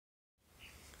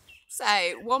So,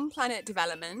 One Planet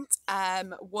Development,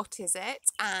 what is it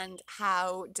and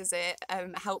how does it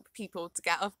help people to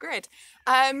get off grid?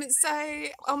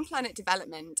 One Planet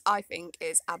Development, I think,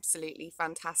 is absolutely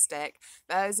fantastic.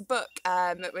 There's a book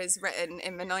that was written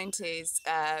in the 90s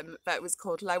that was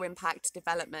called Low Impact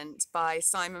Development by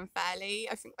Simon Fairley.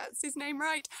 I think that's his name,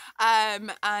 right?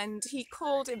 And he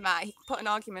called in that, he put an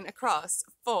argument across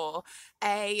for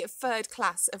a third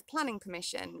class of planning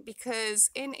permission because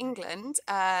in England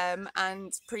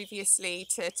and previously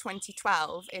to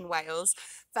 2012 in Wales,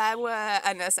 there were,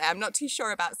 and I say I'm not too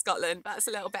sure about Scotland, that's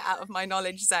a little bit out of my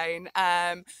knowledge zone,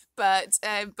 but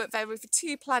there were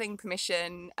two planning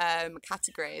permission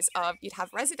categories of you'd have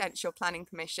residential planning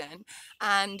permission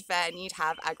and then you'd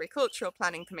have agricultural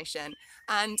planning permission.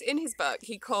 And in his book,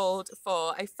 he called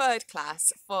for a third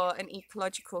class for an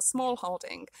ecological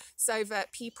smallholding so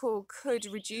that people could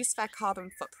reduce their carbon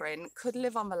footprint, could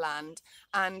live on the land,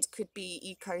 and could be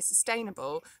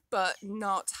eco-sustainable, but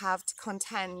not have to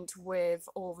contend with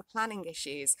all the planning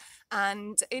issues.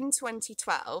 And in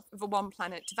 2012, the One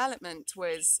Planet Development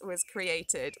was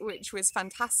created, which was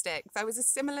fantastic. There was a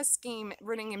similar scheme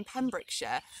running in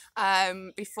Pembrokeshire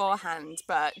beforehand,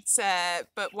 but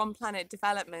One Planet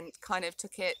Development kind of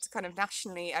took it kind of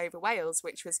nationally over Wales,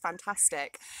 which was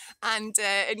fantastic. And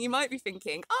you might be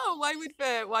thinking, oh, why would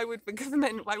the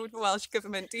Welsh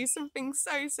government do something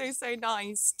so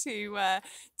nice to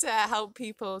help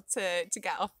people to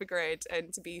get off the grid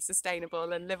and to be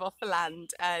sustainable and live off the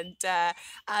land?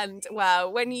 And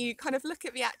well, when you kind of look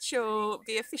at the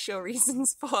official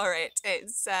reasons for it,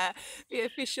 it's the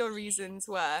official reasons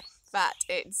were that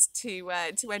it's to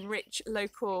enrich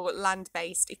local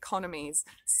land-based economies.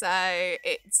 So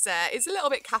it's a little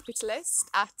bit capitalist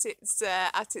at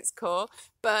its core,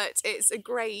 but it's a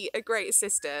great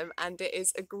system, and it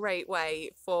is a great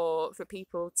way for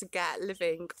people to get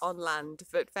living on land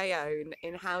that they own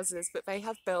in houses that they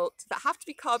have built that have to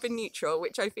be carbon neutral,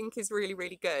 which I think is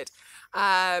really good.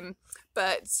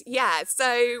 But yeah,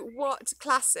 so what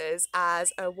classes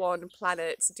as a One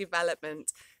Planet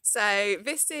development? So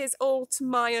this is all to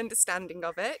my understanding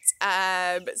of it.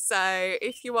 So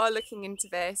if you are looking into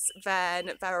this,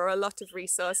 then there are a lot of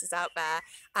resources out there,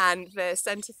 and the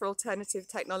Centre for Alternative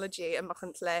Technology at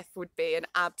Machynlleth would be an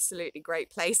absolutely great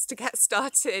place to get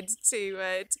started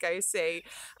to go see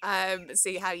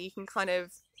how you can kind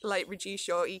of like reduce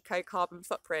your eco carbon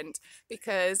footprint,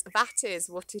 because that is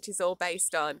what it is all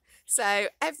based on. So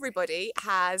everybody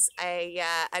has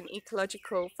an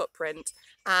ecological footprint,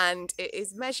 and it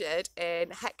is measured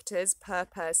in hectares per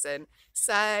person.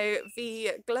 So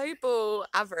the global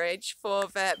average for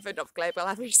the not global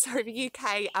average, sorry, the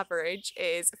UK average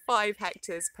is 5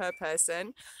 hectares per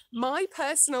person. My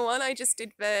personal one, I just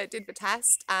did the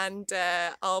test, and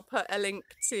I'll put a link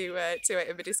to it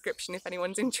in the description if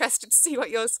anyone's interested to see what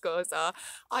your scores are.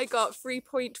 I got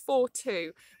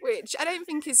 3.42, which I don't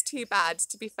think is too bad,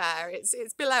 to be fair.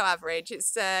 It's below average.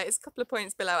 It's a couple of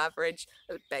points below average.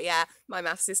 But yeah, my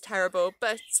maths is terrible.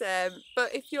 But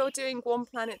if you're doing One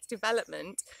Planet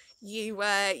Development, you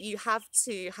have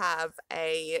to have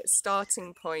a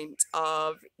starting point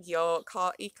of your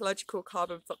ecological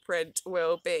carbon footprint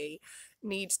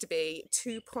needs to be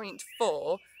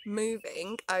 2.4,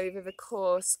 moving over the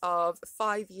course of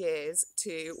 5 years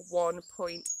to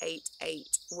 1.88,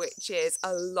 which is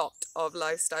a lot of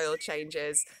lifestyle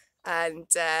changes. And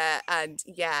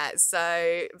yeah,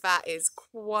 so that is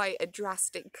quite a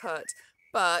drastic cut,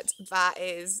 but that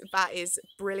is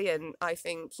brilliant. I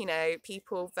think, you know,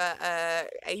 people that are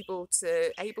able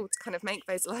to kind of make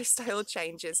those lifestyle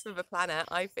changes for the planet,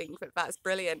 I think that's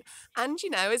brilliant. And you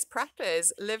know, as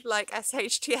preppers, live like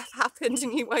SHTF happened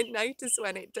and you won't notice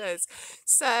when it does.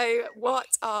 So what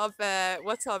are the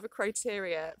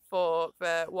criteria for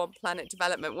the One Planet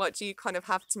development? What do you kind of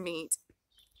have to meet?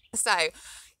 So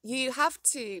you have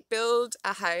to build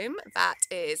a home that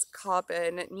is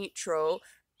carbon neutral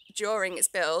during its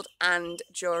build and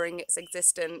during its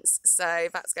existence. So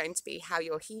that's going to be how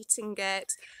you're heating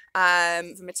it,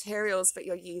 the materials that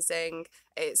you're using.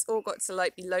 It's all got to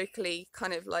like be locally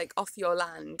kind of like off your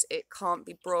land. It can't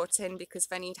be brought in, because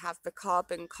then you'd have the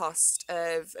carbon cost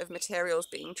of materials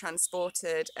being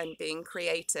transported and being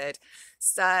created.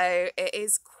 So it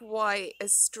is quite a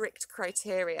strict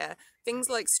criteria. Things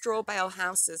like straw bale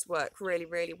houses work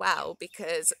really well,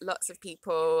 because lots of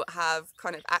people have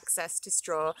kind of access to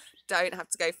straw, don't have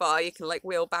to go far, you can like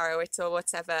wheelbarrow it or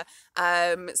whatever,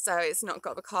 so it's not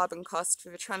got the carbon cost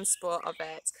for the transport of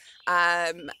it.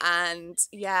 And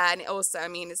yeah, and it also, I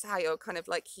mean, it's how you're kind of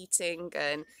like heating,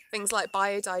 and things like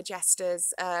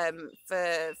biodigesters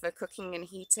for cooking and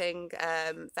heating,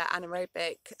 they're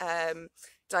anaerobic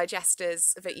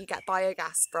digesters that you get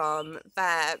biogas from,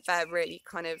 they're really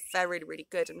they're really, really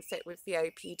good and fit with the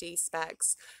OPD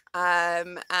specs.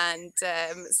 So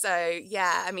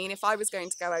yeah, I mean, if I was going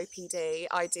to go OPD,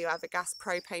 I do have a gas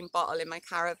propane bottle in my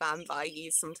caravan that I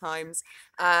use sometimes.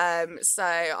 So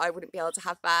I wouldn't be able to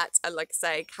have that. And like I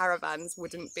say, caravans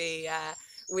wouldn't be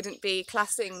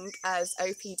classing as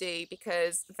OPD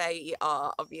because they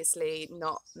are obviously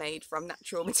not made from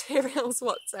natural materials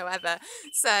whatsoever.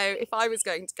 So if I was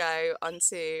going to go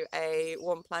onto a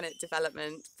One Planet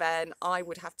development, then I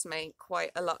would have to make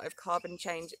quite a lot of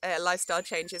lifestyle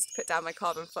changes to cut down my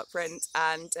carbon footprint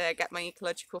and get my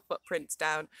ecological footprint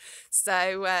down.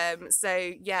 So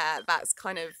yeah, that's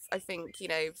I think,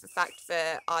 the fact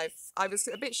that I was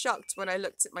a bit shocked when I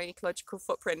looked at my ecological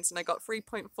footprint and I got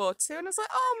 3.42, and I was like,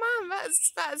 oh man,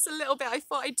 that's a little bit. I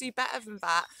thought I'd do better than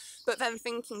that. But then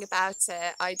thinking about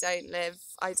it, I don't live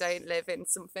in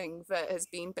something that has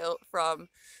been built from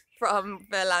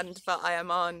the land that I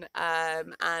am on.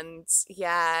 And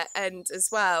yeah, and as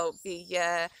well,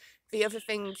 the other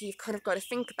thing you've kind of got to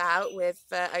think about with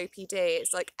OPD,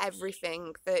 it's like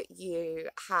everything that you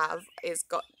have is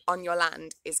got on your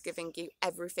land is giving you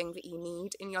everything that you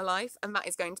need in your life, and that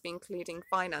is going to be including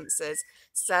finances.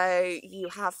 So you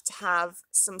have to have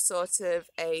some sort of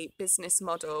a business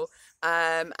model,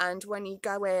 and when you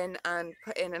go in and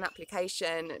put in an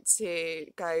application to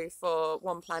go for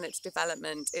One Planet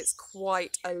development, it's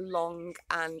quite a long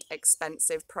and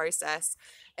expensive process.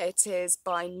 It is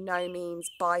by no means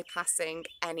bypassing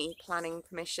any planning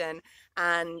permission,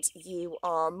 and you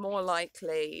are more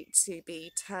likely to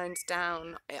be turned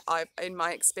down, in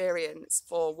my experience,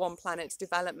 for One Planet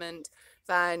development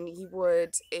than you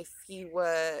would if you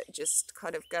were just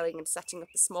kind of going and setting up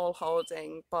a small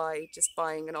holding by just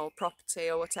buying an old property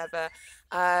or whatever,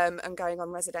 and going on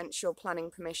residential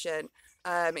planning permission.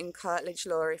 In curtilage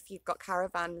law, if you've got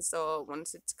caravans or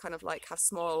wanted to kind of like have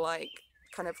small, like,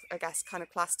 kind of, I guess, kind of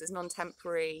classed as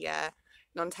non-temporary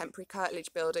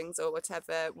curtilage buildings or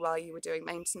whatever while you were doing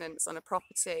maintenance on a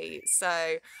property.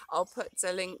 So I'll put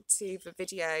a link to the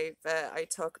video that I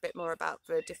talk a bit more about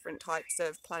the different types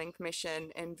of planning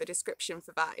permission in the description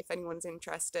for that if anyone's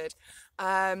interested.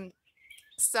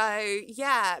 So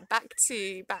yeah, back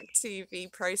to the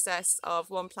process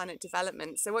of One Planet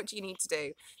development. So what do you need to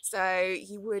do? So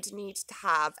you would need to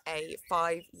have a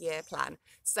 5-year plan.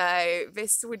 So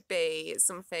this would be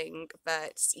something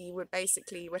that you would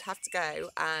have to go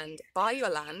and buy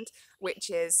your land, which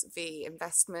is the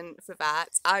investment for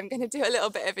that. I'm going to do a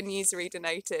little bit of a newsreader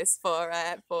notice for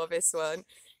this one,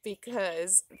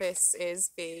 because this is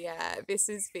the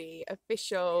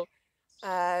official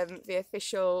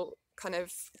kind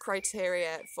of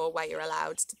criteria for where you're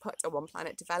allowed to put a One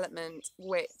Planet development,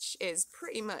 which is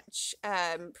pretty much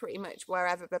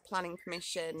wherever the planning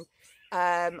permission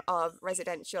of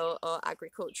residential or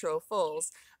agricultural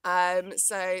falls.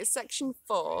 So section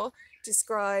 4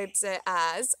 describes it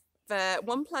as: the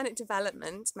One Planet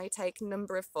development may take a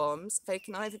number of forms. They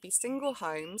can either be single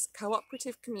homes,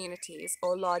 cooperative communities,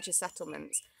 or larger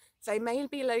settlements. They may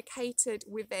be located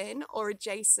within or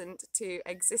adjacent to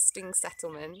existing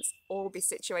settlements, or be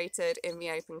situated in the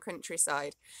open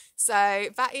countryside. So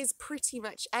that is pretty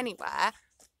much anywhere,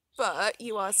 but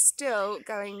you are still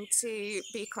going to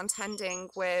be contending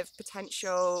with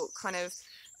potential kind of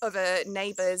other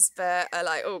neighbours that are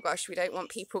like, oh gosh, we don't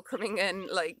want people coming in,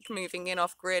 like moving in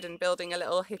off grid and building a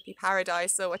little hippie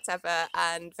paradise or whatever.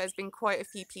 And there's been quite a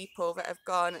few people that have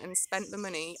gone and spent the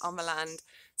money on the land,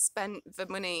 spent the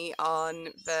money on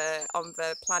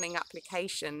the planning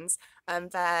applications,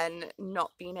 and then not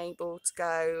being able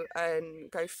to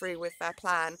go through with their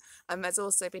plan. And there's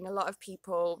also been a lot of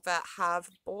people that have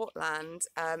bought land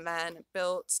and then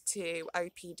built to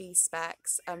OPD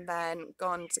specs and then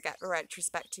gone to get the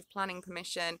retrospective planning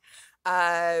permission,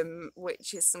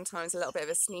 which is sometimes a little bit of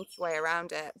a sneaky way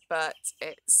around it, but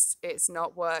it's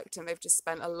not worked, and they've just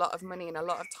spent a lot of money and a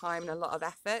lot of time and a lot of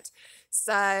effort.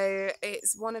 So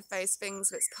it's one of those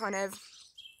things that's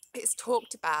it's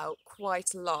talked about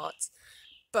quite a lot,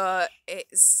 but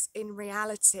in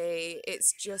reality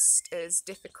it's just as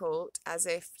difficult as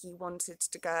if you wanted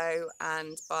to go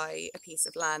and buy a piece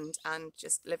of land and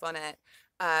just live on it,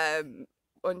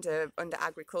 under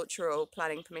agricultural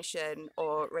planning permission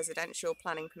or residential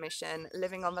planning permission.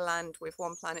 Living on the land with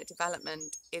One Planet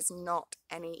development is not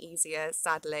any easier,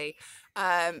 sadly.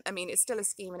 I mean, it's still a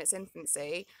scheme in its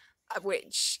infancy,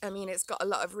 which, I mean, it's got a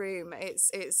lot of room.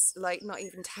 It's like not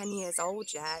even 10 years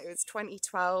old yet. It was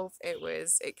 2012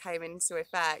 it came into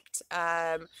effect.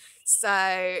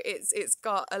 So it's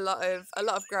got a lot of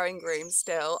growing room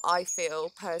still, I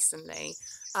feel personally.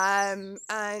 And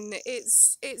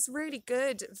it's really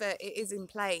good that it is in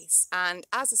place. And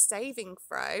as a saving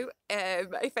throw,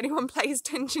 if anyone plays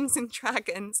Dungeons and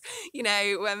Dragons, you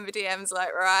know, when the DM's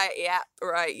like, right,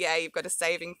 yeah, you've got a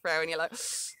saving throw, and you're like,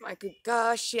 my good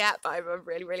gosh, yeah, but I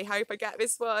really, really hope I get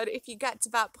this one. If you get to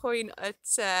that point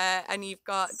and you've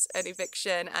got an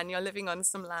eviction and you're living on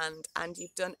some land and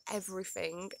you've done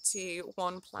everything to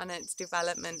One Planet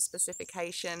development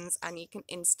specifications and you can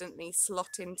instantly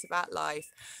slot into that life,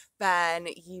 then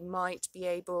you might be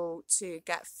able to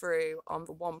get through on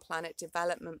the One Planet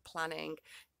development planning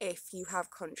if you have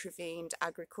contravened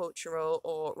agricultural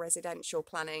or residential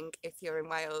planning if you're in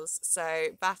Wales. So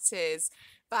that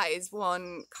is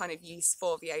one kind of use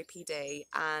for the OPD.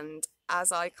 And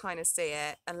as I kind of see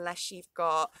it, unless you've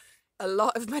got a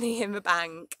lot of money in the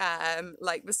bank,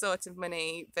 like the sort of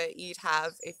money that you'd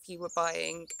have if you were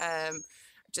buying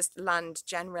just land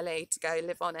generally to go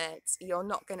live on it, you're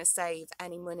not going to save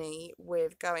any money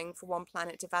with going for One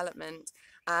Planet development.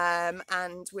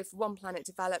 And with One Planet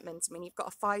development, I mean, you've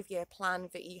got a 5-year plan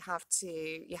that you have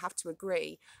to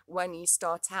agree when you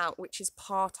start out, which is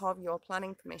part of your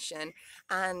planning permission.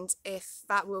 And if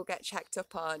that will get checked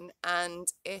up on, and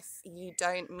if you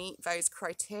don't meet those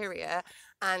criteria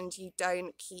and you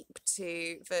don't keep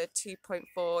to the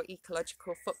 2.4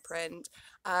 ecological footprint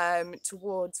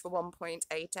towards the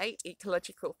 1.88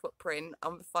 ecological footprint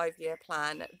on the 5-year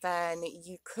plan, then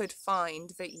you could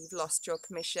find that you've lost your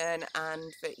commission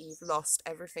and that you've lost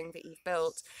everything that you've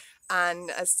built. And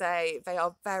as I say, they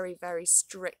are very, very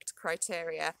strict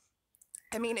criteria.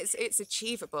 I mean, it's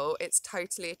achievable, it's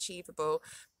totally achievable,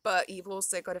 but you've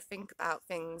also got to think about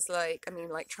things like, I mean,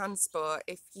 like transport.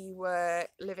 If you were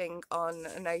living on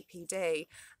an OPD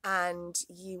and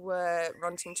you were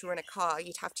wanting to run a car,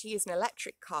 you'd have to use an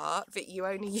electric car that you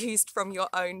only used from your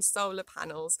own solar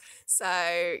panels.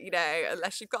 So, you know,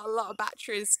 unless you've got a lot of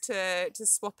batteries to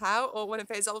swap out, or one of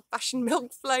those old-fashioned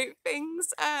milk float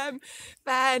things,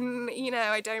 then, you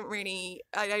know, I don't really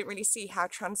see how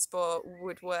transport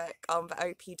would work on the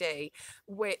OPD,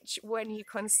 which when you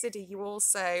consider you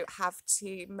also have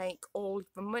to make all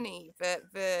the money that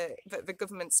the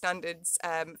government standards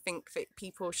think that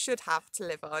people should have to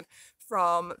live on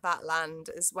from that land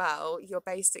as well. You're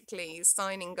basically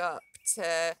signing up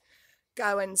to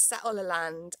go and settle a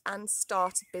land and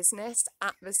start a business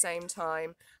at the same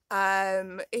time.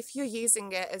 If you're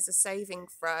using it as a saving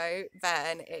throw,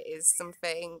 then it is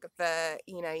something that,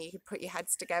 you know, you could put your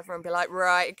heads together and be like,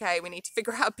 right, okay, we need to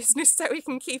figure out a business so we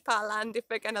can keep our land if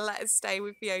they're going to let us stay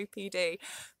with the OPD.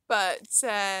 But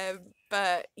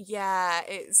yeah,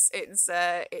 it's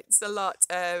a lot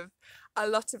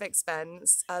of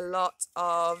expense, a lot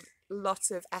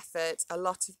of effort, a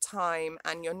lot of time,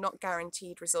 and you're not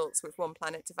guaranteed results with One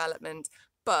Planet development.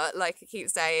 But like I keep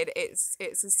saying, it's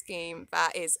a scheme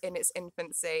that is in its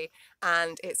infancy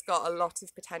and it's got a lot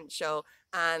of potential.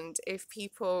 And if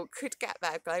people could get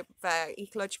their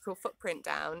ecological footprint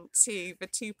down to the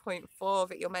 2.4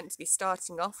 that you're meant to be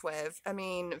starting off with, I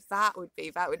mean, that would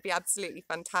be absolutely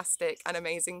fantastic and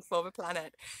amazing for the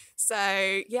planet.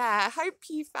 So yeah, I hope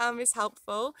you found this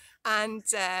helpful, and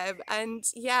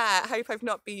yeah, I hope I've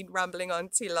not been rambling on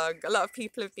too long. A lot of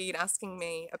people have been asking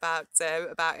me about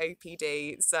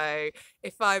OPD, so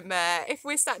if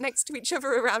we're sat next to each other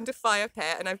around a fire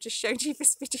pit and I've just showed you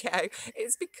this video,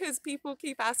 it's because people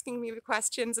keep asking me the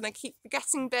questions and I keep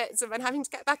forgetting bits and then having to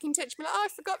get back in touch and be like, oh, I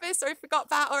forgot this, or I forgot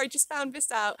that, or I just found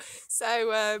this out.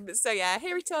 So yeah,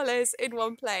 here it all is in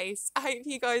one place. I hope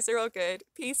you guys are all good.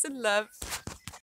 Peace and love.